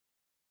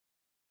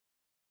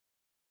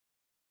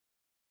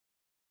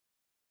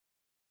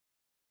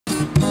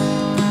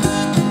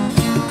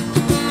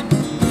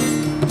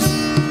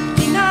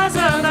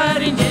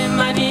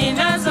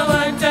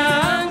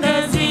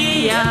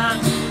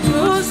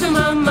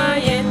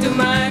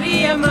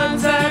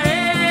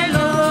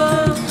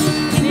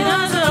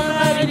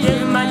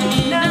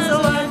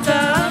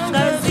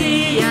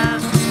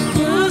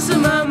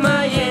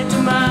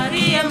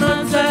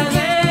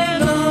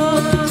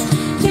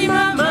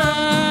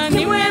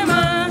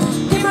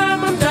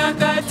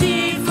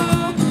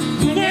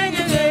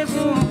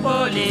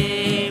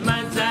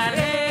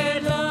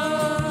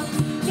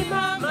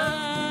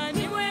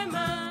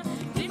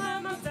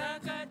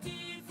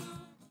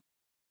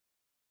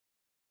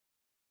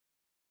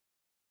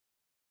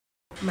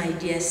My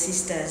dear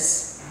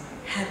sisters,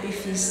 happy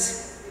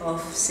feast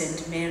of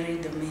St. Mary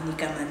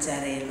Domenica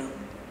Mazzarello.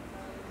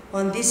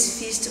 On this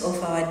feast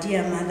of our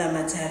dear Mother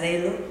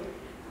Mazzarello,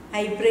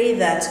 I pray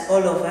that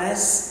all of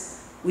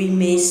us, we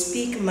may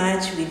speak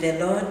much with the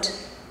Lord.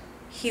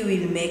 He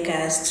will make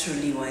us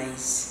truly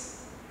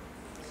wise.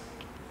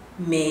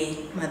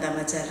 May Mother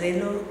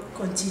Mazzarello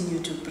continue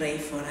to pray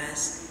for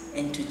us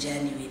and to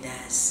journey with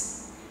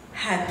us.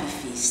 Happy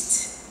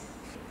feast.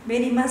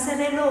 Mary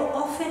Mazzarello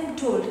often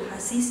told her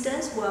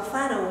sisters who are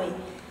far away,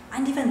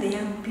 and even the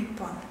young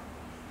people,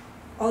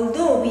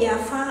 although we are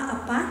far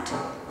apart,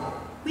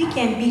 we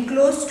can be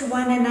close to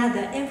one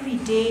another every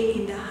day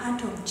in the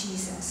heart of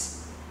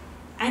Jesus.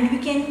 And we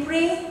can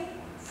pray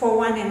for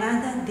one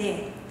another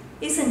there.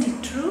 Isn't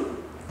it true?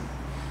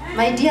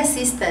 My dear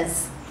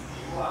sisters,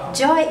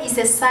 joy is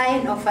a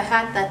sign of a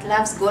heart that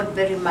loves God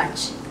very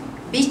much.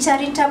 Be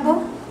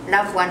charitable,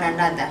 love one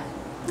another.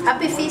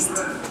 Happy feast.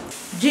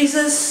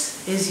 Jesus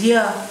is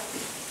here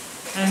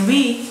and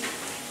we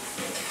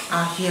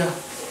are here.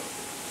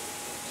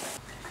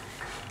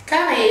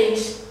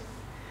 Courage.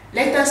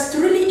 Let us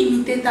truly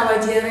imitate our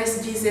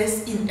dearest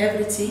Jesus in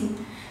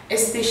everything,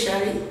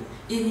 especially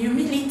in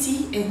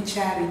humility and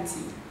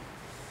charity.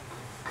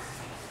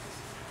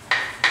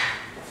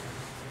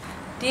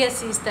 Dear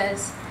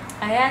sisters,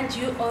 I urge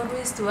you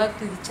always to work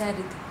with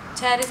charity.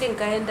 Charity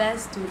encourages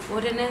us to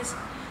holiness,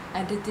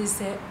 and it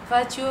is a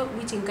virtue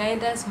which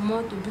encourages us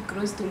more to be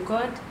close to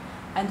God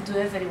and to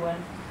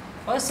everyone.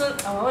 Also,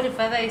 our Holy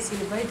Father is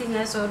inviting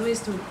us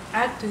always to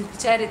act with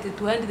charity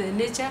toward the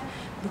nature,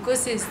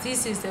 because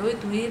this is the way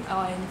to heal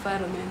our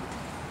environment.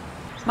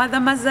 Mother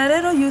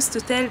Mazzarello used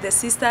to tell the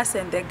sisters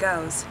and the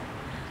girls,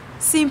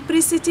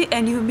 simplicity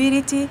and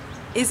humility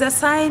is a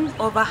sign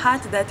of a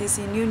heart that is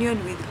in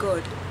union with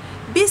God.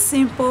 Be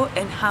simple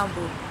and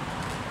humble.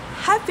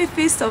 Happy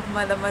feast of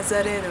Mother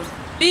Mazzarello.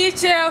 Be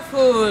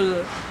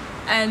cheerful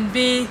and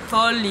be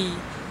holy.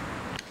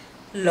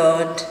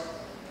 Lord,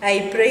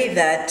 I pray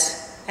that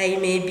I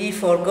may be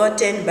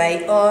forgotten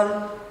by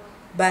all,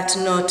 but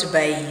not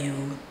by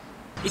you.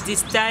 It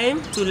is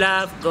time to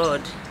love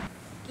God.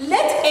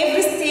 Let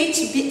every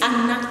stage be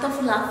an act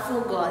of love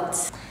for God.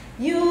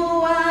 You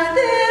are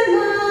the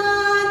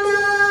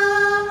mother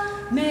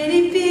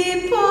many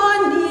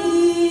people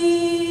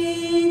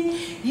need.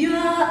 You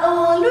are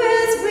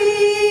always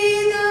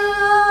with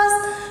us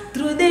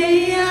through the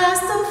years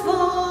to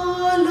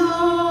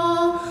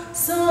follow.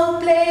 So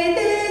play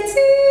the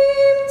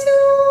theme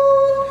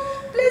tune.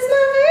 Bless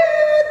Maria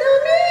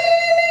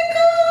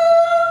Domenica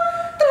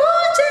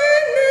through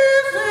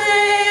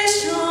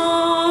generation,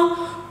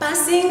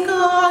 passing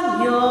on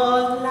your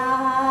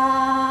love.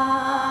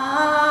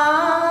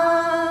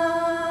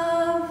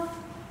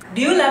 Do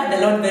you love the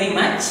Lord very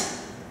much?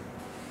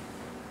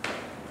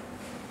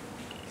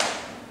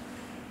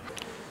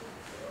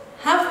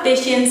 Have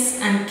patience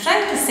and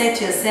try to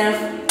set yourself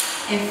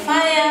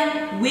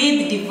afire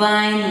with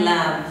divine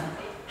love.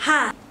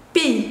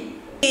 Happy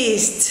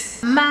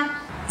feast.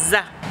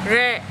 Mazzarello.